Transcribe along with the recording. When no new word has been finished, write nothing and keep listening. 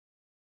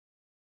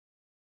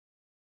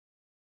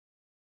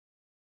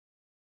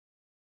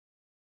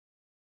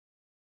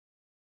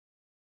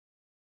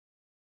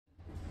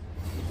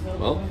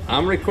Well,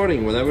 I'm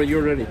recording whenever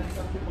you're ready.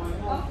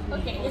 Oh,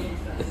 okay.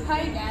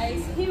 Hi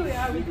guys, here we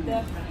are with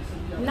the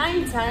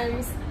 9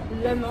 times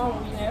Le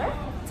Mans winner,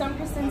 Tom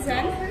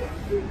Kristensen.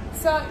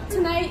 So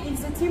tonight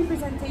is the team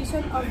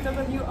presentation of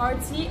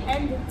WRT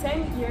and the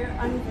 10-year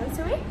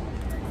anniversary.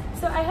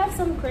 So I have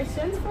some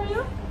questions for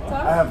you,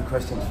 Tom. I have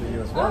questions for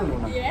you as well,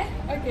 Luna. Yeah,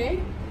 okay.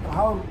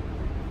 How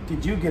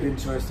did you get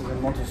interested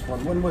in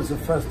motorsport? When was the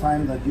first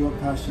time that your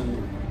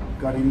passion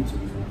got into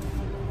it?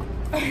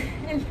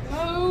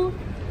 Hello,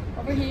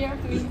 over here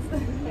please.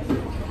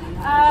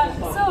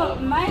 So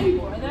my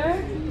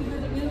brother, Luna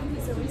de Wilde,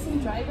 is a racing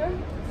driver.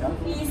 Yeah.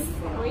 He's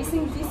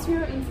racing this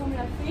year in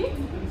Formula 3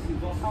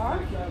 car.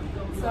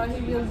 So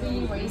he will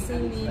be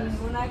racing in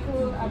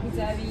Monaco, Abu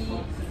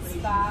Dhabi,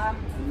 Spa,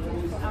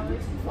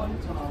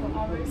 24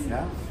 hours.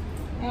 Yeah.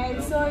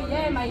 And so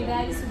yeah, my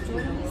dad is a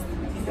journalist, a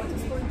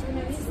motorsport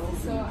journalist.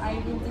 So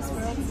I'm in this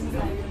world since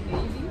I'm a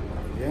baby.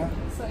 Yeah.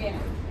 So yeah,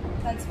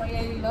 that's why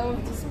I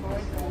love the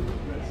sport.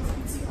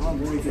 Oh,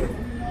 very good.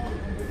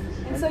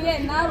 And so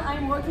yeah, now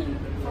I'm working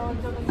for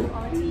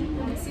WRT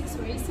 26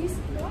 races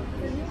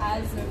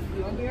as a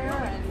vlogger,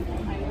 and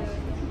I will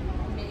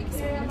make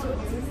some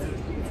interviews.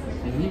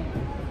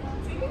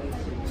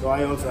 So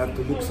I also have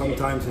to look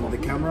sometimes in the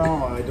camera,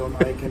 or I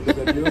can look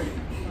at you. You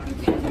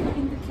can look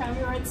in the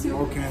camera too,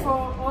 Okay.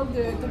 for all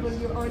the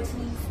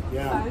WRT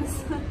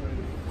fans.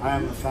 I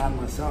am a fan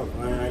myself.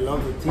 I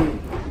love the team.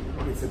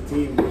 It's a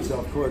team which,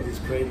 of course, is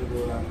created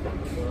with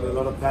a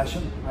lot of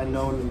passion. I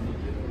know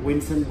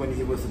Vincent when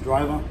he was a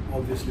driver,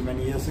 obviously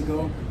many years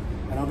ago,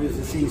 and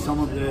obviously seeing some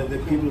of the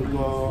people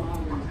who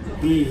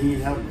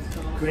he have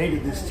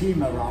created this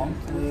team around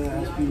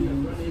has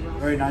been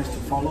very nice to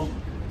follow.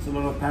 It's a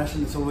lot of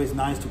passion. It's always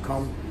nice to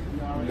come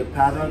in the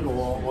paddock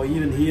or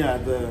even here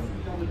at the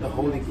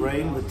Holy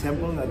Grail, the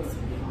temple, at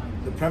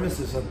the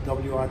premises of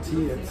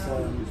WRT. It's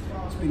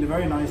been a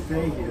very nice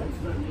day here.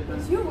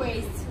 You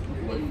raced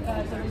with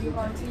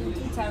WRT in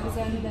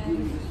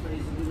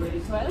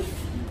 2012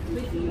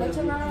 with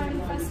Luna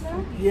and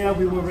Fassler? Yeah,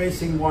 we were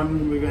racing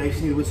one.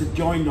 It was a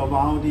joint of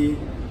Audi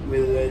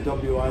with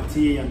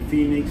WRT and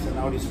Phoenix and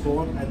Audi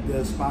Sport at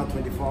the Spa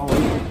 24 hours.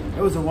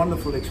 It was a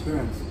wonderful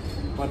experience.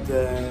 But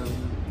it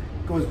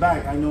goes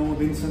back. I know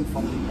Vincent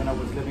from when I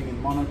was living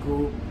in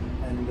Monaco,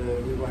 and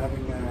we were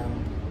having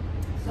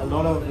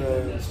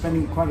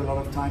spending quite a lot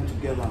of time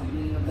together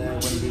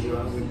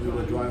when we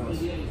were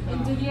drivers.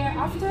 And the year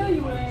after,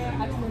 you were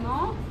at Le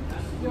Mans,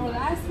 your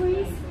last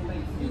race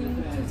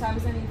in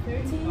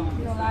 2013,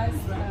 your last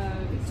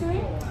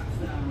victory.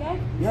 Yeah?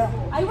 Yeah.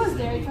 I was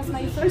there. It was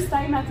my first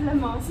time at Le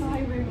Mans, so I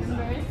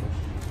remember it.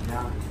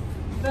 Yeah.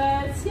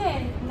 But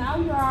yeah, now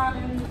you are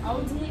an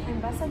Audi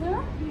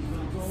ambassador.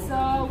 So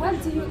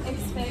what do you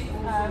expect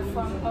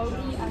from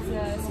Audi as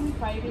a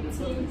semi-private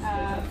team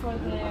for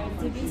their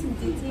debut in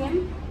DTM?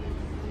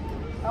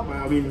 Well,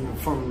 I mean,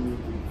 from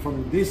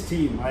this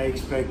team, I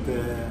expect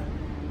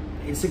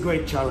it's a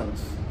great challenge,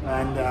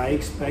 and I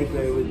expect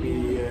they will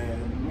be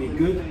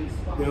good.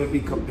 They will be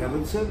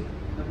competitive,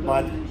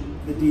 but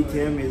the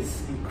DTM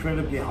is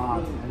incredibly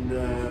hard, and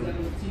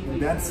in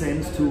that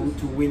sense, to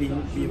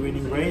be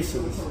winning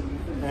races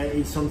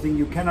is something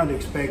you cannot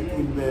expect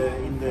in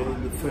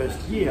the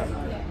first year.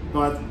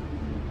 But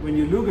when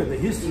you look at the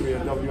history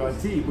of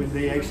WRT, when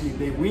they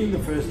win the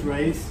first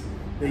race,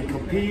 they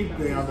compete,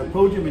 they're on the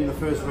podium in the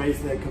first race,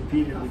 they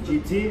compete in the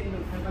GT,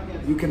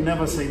 you can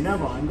never say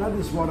never, and that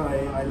is what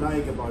I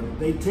like about it.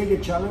 They take a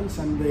challenge,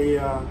 and they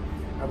are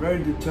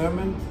very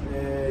determined,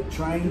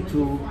 trying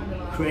to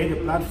create a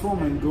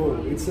platform and go.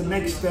 It's the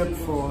next step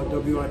for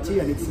WRT,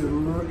 and it's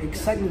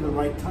exactly the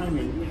right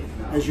timing.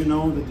 As you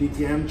know, the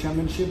DTM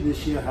Championship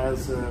this year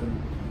has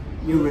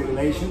new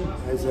regulation,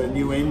 has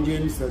new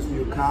engines, there's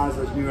new cars,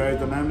 there's new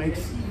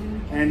aerodynamics,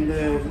 and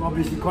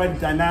obviously quite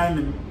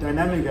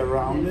dynamic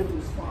around it,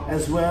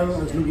 as well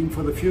as looking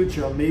for the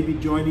future, maybe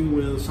joining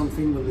with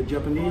something with the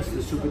Japanese,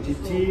 the Super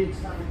GT.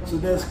 So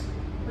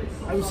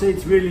I would say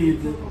it's really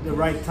the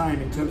right time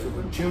in terms of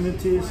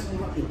opportunities,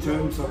 in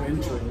terms of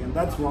entering, and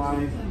that's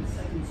why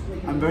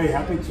I'm very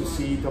happy to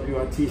see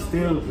WRT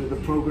still with the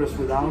progress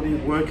with Audi,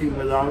 working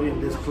with Audi in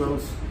this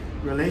close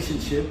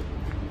relationship,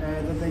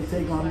 that they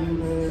take on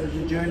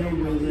the journey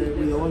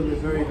with all the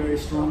very, very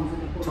strong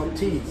top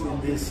teams in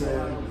this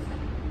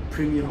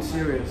premium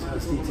series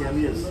as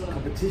DTM is.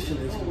 Competition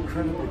is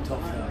incredibly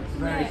tough there,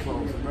 very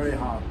close, very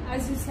hard.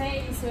 As you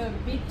say, it's a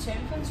big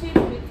championship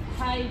with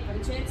high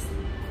budgets.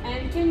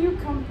 And can you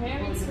compare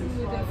it to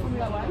the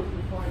Formula 1?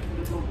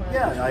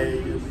 Yeah,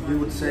 you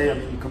would say, I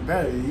mean,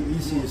 compare it. The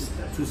easiest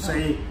to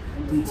say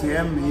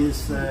DTM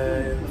is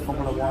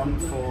Formula 1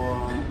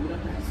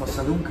 for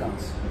saloon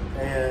cars.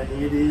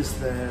 It is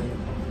the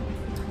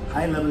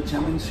high-level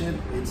championship.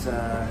 It's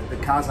the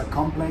cars are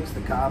complex,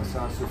 the cars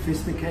are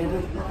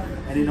sophisticated,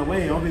 and in a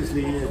way,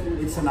 obviously,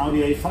 it's an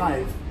Audi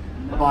A5.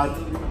 But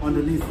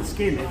underneath the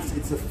skin,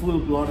 it's a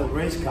full-blooded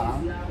race car.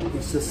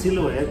 It's a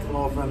silhouette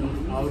of an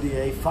Audi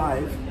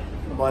A5,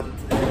 but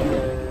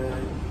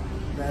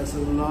there's a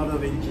lot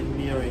of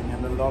engineering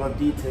and a lot of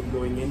detail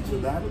going into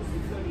that,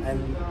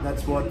 and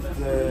that's what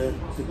the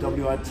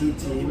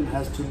WRT team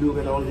has to look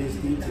at all these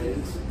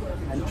details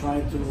and try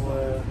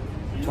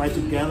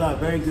to gather a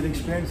very good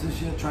experience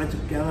this year, try to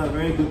gather a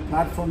very good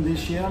platform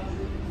this year,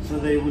 so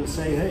they will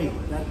say, hey,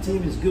 that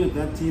team is good,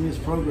 that team is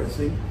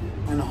progressing,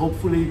 and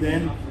hopefully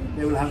then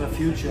they will have a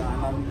future.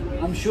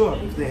 And I'm sure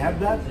if they have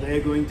that,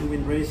 they're going to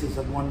win races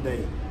at one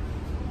day.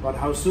 But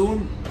how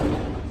soon?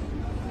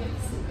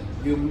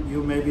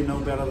 You maybe know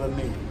better than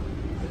me.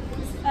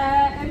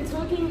 And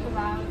talking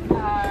about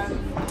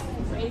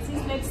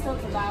races, let's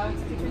talk about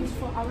the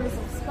 24 hours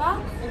of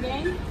Spa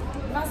again.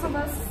 Most of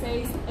us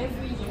say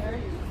every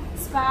year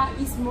Spa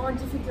is more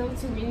difficult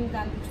to win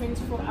than the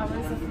 24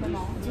 hours of Le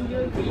Mans. Do you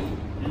agree?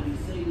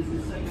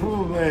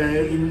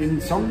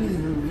 In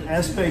some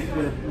aspect,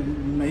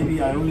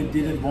 maybe I only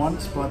did it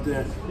once, but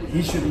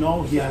he should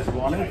know he has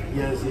won it.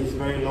 He's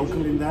very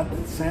local in that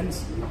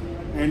sense.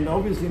 And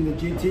obviously in the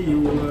GT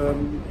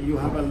you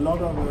have a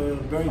lot of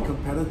very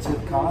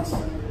competitive cars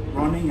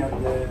running at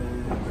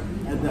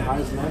the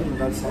highest level in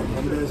that sense.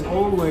 And there's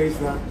always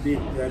that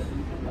bit that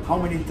how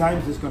many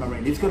times it's going to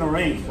rain. It's going to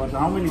rain, but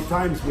how many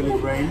times will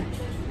it rain?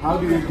 How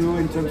do you do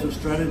in terms of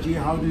strategy?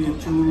 How do you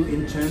do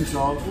in terms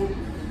of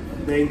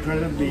the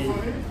incredibly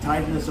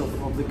tightness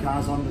of the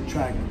cars on the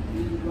track?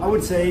 I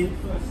would say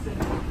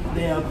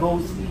they are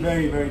both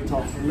very, very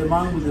tough. Le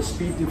Mans with the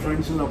speed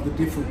differential of the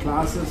different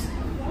classes,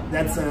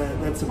 that's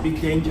a big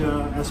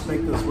danger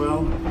aspect as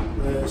well.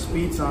 The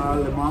speeds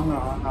Le Mans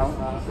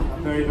are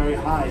very, very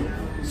high.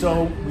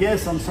 So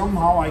yes, on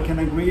somehow I can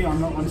agree,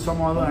 on some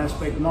other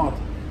aspect not.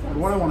 But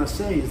what I want to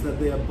say is that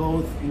they are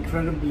both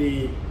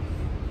incredibly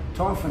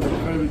tough and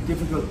incredibly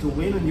difficult to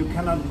win, and you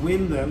cannot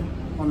win them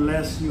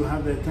unless you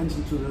have the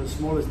attention to the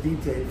smallest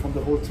detail from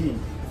the whole team,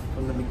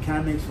 from the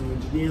mechanics, from the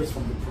engineers,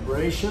 from the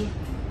preparation,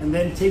 and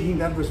then taking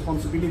that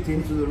responsibility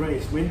into the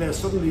race. When there's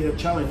suddenly a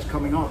challenge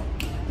coming up,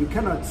 you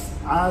cannot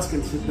ask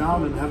and sit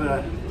down and have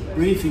a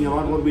briefing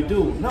about what we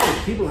do. No,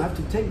 people have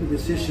to take the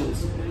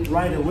decisions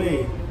right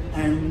away,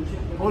 and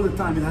all the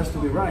time it has to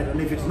be right.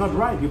 And if it's not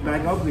right, you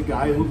back up the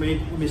guy who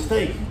made a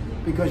mistake,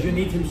 because you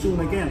need him soon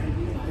again.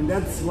 And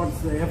that's what's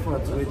the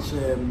effort which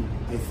I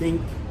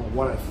think, or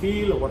what I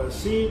feel, or what I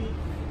see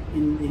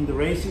in the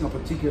racing, or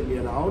particularly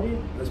at Audi,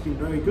 has been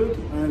very good.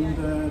 And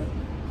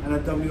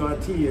at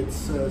WRT,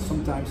 it's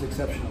sometimes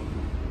exceptional.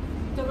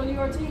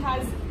 WRT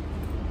has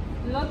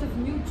a lot of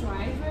new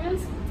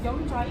drivers,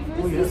 young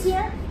drivers. Oh, yes. This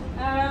year.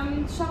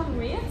 Charles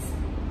Reyes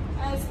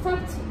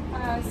stopped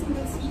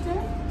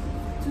single-seater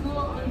to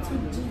go into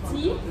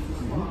GT.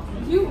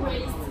 You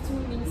raced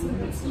in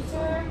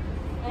single-seater,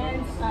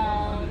 and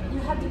you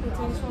had the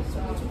potential to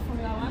go to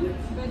Formula 1,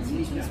 but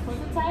you chose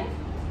prototype.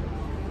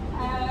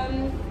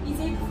 Is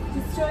it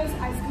this choice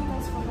as good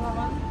as Formula 1?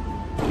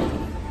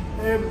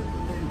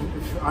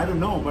 I don't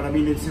know, but I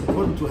mean, it's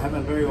important to have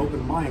a very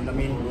open mind. I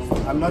mean,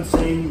 I'm not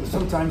saying,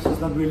 sometimes it's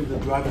not really the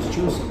drivers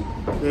choosing.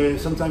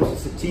 Sometimes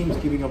it's the teams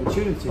giving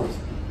opportunities.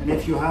 And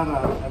if you have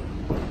a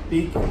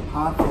big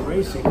heart for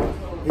racing,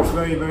 it's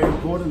very, very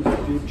important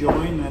that you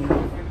join and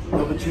the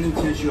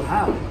opportunities you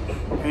have.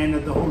 And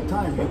at the whole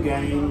time, you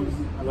gain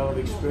a lot of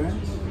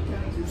experience.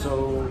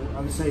 So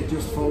I would say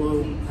just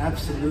follow,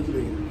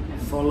 absolutely,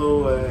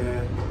 follow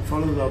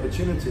the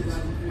opportunities.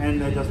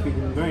 And it has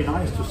been very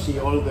nice to see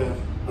all the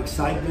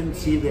excitement,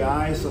 see the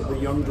eyes of the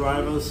young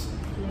drivers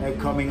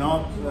coming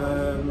up.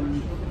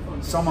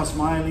 Some are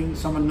smiling,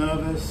 some are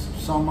nervous,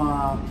 some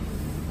are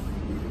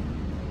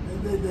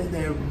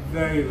they're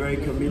very, very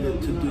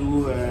committed to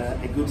do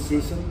a good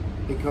season,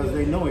 because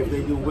they know if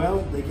they do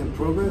well, they can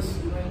progress,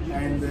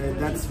 and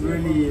that's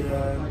really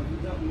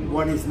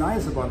what is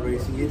nice about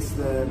racing. It's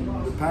the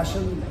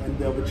passion and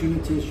the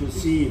opportunities you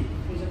see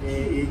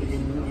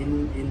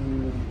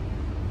in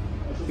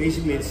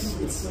basically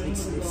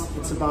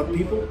it's about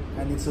people,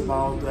 and it's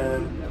about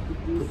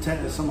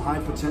some high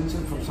potential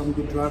from some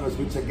good drivers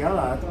which are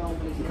gathered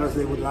because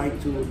they would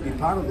like to be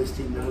part of this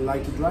team, they would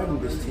like to drive on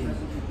this team.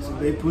 So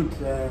they put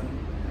a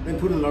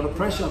lot of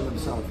pressure on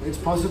themselves. It's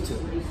positive,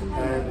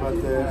 and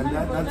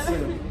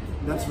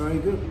that's very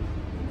good.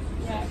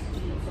 Yeah.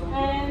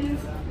 And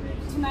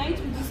tonight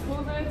we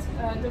discovered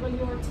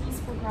WRT's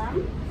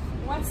program.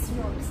 What's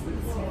yours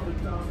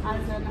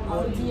as an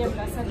Audi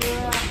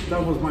ambassador?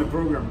 That was my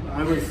program.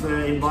 I was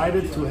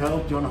invited to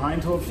help John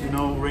Hindhoff, you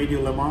know,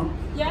 Radio Le Mans.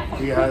 Yeah.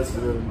 He has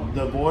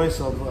the voice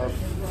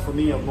for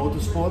me of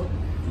motorsport,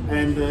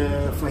 and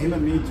for him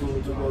and me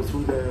to go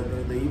through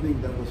the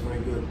evening, that was very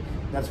good.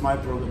 That's my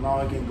program. Now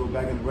I can go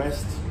back and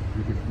rest,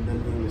 and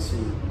then we will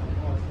see.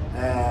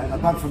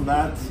 Apart from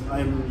that,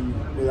 I'm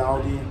with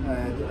Audi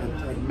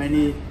at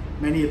many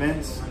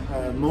events,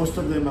 most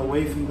of them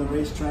away from the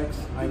racetracks.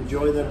 I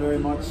enjoy that very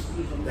much.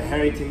 The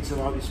heritage of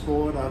Audi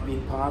Sport. I've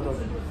been part of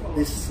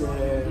this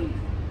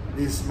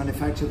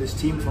manufacture, this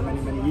team for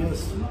many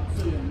years.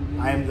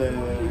 I am the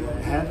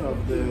head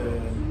of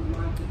the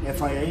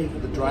FIA,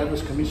 the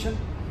Drivers Commission.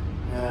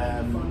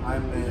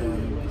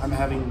 I'm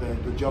having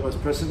the job as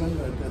president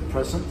at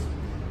present,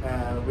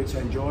 which I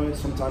enjoy.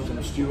 Sometimes I'm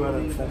a steward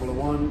at Formula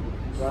One,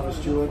 driver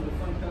steward.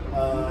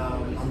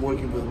 I'm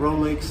working with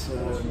Rolex,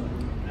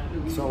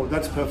 so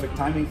that's perfect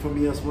timing for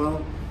me as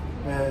well.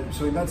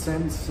 So in that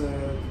sense,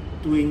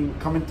 doing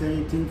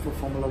commentating for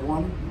Formula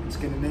One in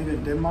Scandinavia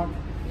and Denmark,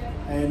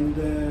 and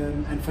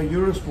for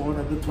Eurosport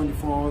I did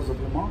 24 hours of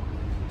Le Mans.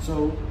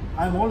 So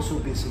I'm also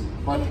busy,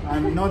 but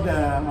I'm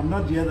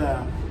not yet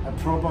a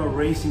proper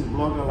racing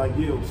blogger like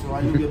you. So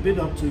I look a bit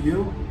up to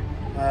you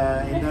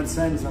in that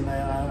sense, and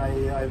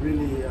I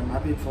really am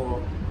happy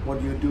for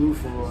what you do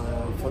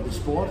for the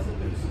sport.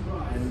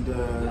 And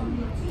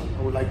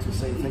I would like to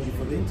say thank you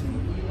for the interview.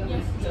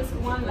 Yes, just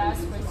one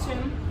last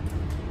question.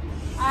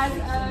 As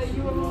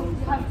you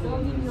have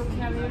built your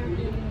career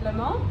in Le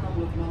Mans,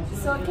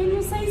 so can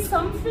you say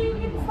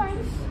something in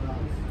French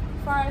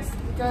for us?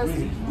 Because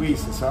oui,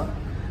 c'est ça.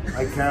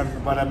 I can,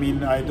 but I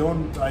mean, I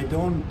don't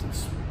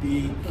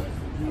speak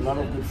a lot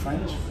of good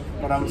French.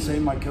 But I would say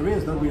my career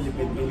has not really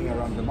been building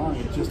around Le Mans.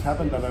 It just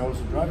happened that I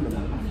also drive Le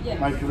Mans. Yeah.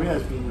 My career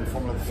has been in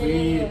Formula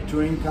 3,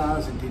 touring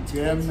cars, in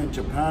DTM, in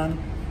Japan.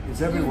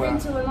 It's everywhere.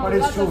 But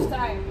it's true.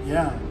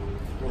 Yeah.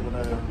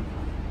 So,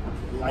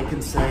 I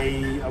can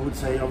say, I would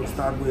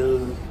start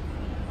with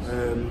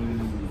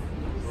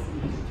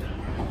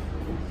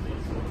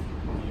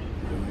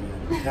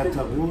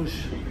Terre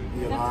Rouge,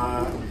 il y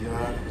aura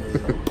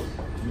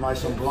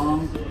Maison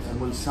Blanc,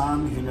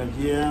 Mulsanne,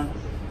 Hinelier,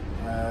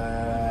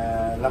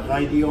 La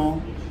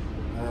Raidillon,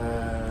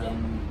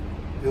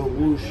 Le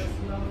Rouge.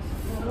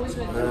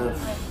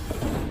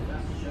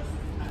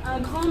 Un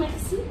grand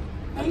merci.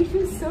 Thank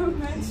you so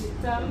much,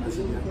 Tom. And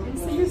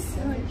see you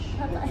soon.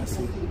 Bye bye.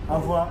 Au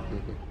revoir.